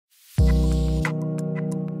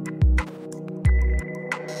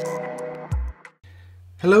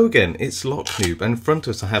Hello again, it's Lock Noob, and in front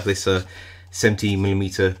of us I have this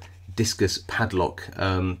 70mm discus padlock,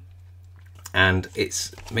 and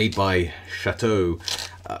it's made by Chateau.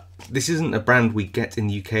 This isn't a brand we get in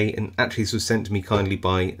the UK, and actually this was sent to me kindly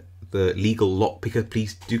by the legal lockpicker.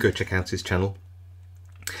 Please do go check out his channel.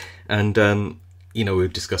 And you know, we were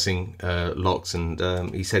discussing locks,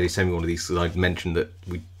 and he said he'd send me one of these because I'd mentioned that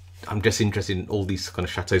I'm just interested in all these kind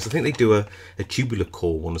of Chateaus. I think they do a tubular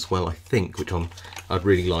core one as well, I think, which I'd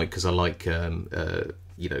really like, because I like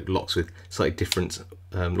you know, locks with slightly different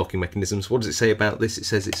locking mechanisms. What does it say about this? It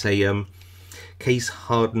says it's a case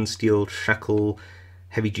hardened steel shackle,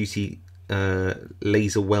 heavy duty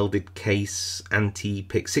laser welded case,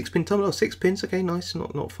 anti-pick, 6-pin tunnel. Oh, 6 pins, okay, nice,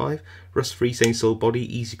 not 5. Rust free stainless steel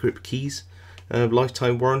body, easy grip keys,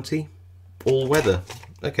 lifetime warranty, all weather.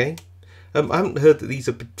 Okay. I haven't heard that these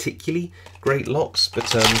are particularly great locks,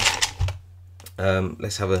 but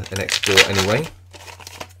let's have an explore anyway.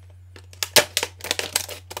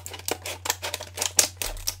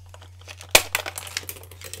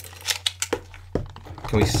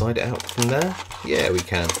 Can we slide it out from there? Yeah, we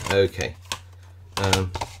can. Okay.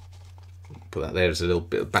 Put that there as a little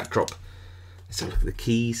bit of backdrop. Let's have a look at the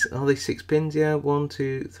keys. Are they 6 pins? Yeah, 1,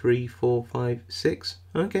 2, 3, 4, 5, 6.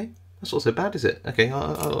 Okay. That's not so bad, is it? Okay,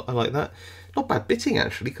 I like that. Not bad bitting,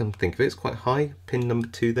 actually, come to think of it. It's quite high. Pin number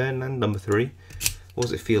 2 there, and number 3. What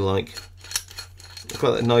does it feel like?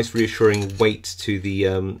 Quite that nice, reassuring weight to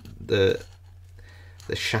the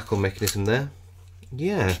shackle mechanism there.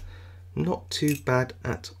 Yeah, not too bad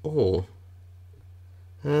at all.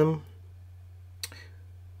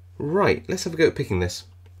 Right, let's have a go at picking this.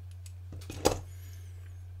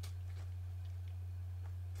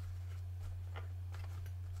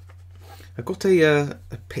 I've got a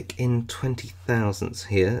pick in 20 thousandths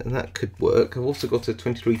here, and that could work. I've also got a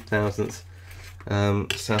 23 thousandths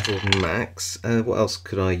Southwold Max. What else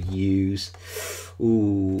could I use?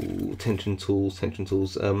 Ooh, tension tools.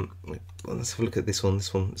 Let's have a look at this one.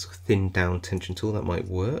 This one is a thin down tension tool. That might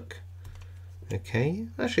work. Okay,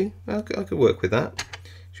 actually, I could work with that.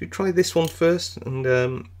 Should we try this one first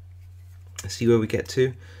and see where we get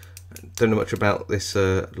to? Don't know much about this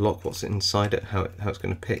lock. What's inside it? How it's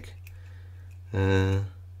going to pick. Okay,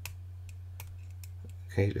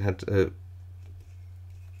 it had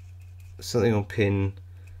something on pin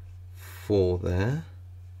 4 there.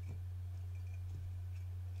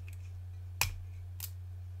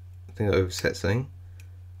 I think I overset something.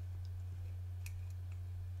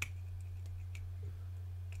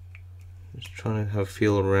 Just trying to have a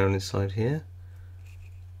feel around inside here.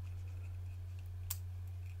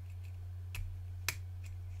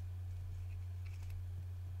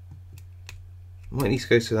 Might need to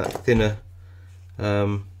go to that thinner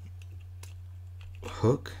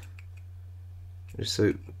hook, just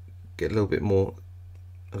so get a little bit more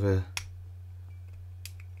of a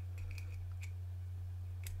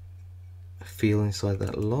feel inside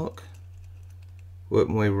that lock. Work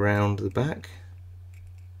my way round the back,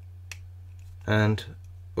 and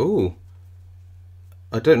oh,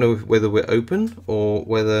 I don't know whether we're open or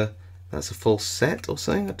whether that's a false set or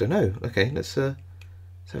something. I don't know. Okay, let's have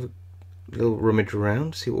a little rummage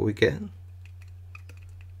around, see what we get.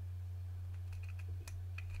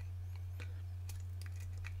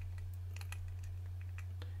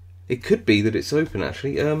 It could be that it's open,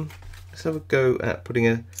 actually. Let's have a go at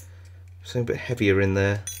putting something a bit heavier in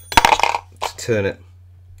there to turn it.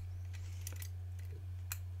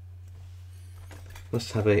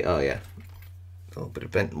 Must have oh yeah, a little bit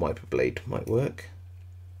of bent wiper blade might work.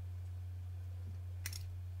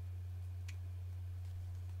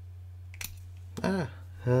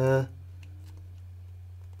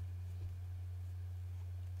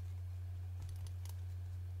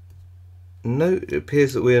 No, it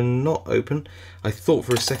appears that we are not open. I thought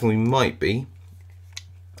for a second we might be,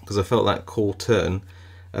 because I felt that core turn.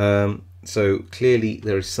 So clearly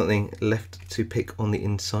there is something left to pick on the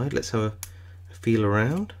inside. Let's have a feel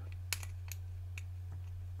around.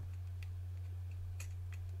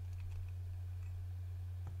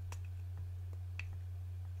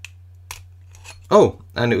 Oh,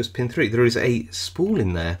 and it was pin 3. There is a spool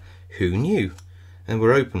in there. Who knew? And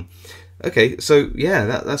we're open. Okay, so yeah,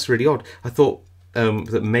 that's really odd. I thought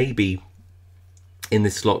that maybe in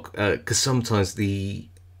this lock, because sometimes the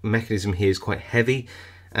mechanism here is quite heavy,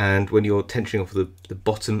 and when you're tensioning off the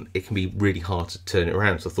bottom, it can be really hard to turn it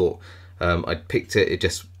around. So I thought I'd picked it, it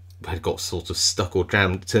just had got sort of stuck or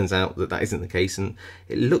jammed. It turns out that isn't the case, and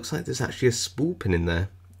it looks like there's actually a spool pin in there.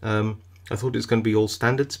 I thought it was going to be all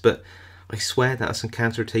standards, but I swear that's some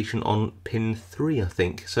counter rotation on pin 3, I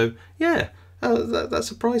think. So yeah, that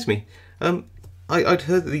surprised me. I'd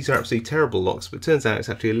heard that these are absolutely terrible locks, but it turns out it's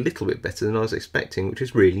actually a little bit better than I was expecting, which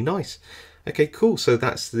is really nice. Okay, cool. So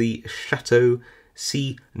that's the Chateau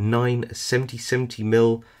C9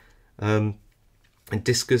 70mm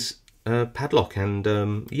discus padlock,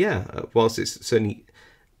 and yeah, whilst it's certainly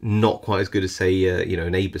not quite as good as, say, you know,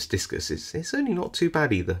 an Abus discus, it's certainly not too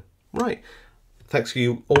bad either. Right. Thanks for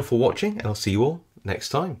you all for watching, and I'll see you all next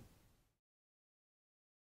time.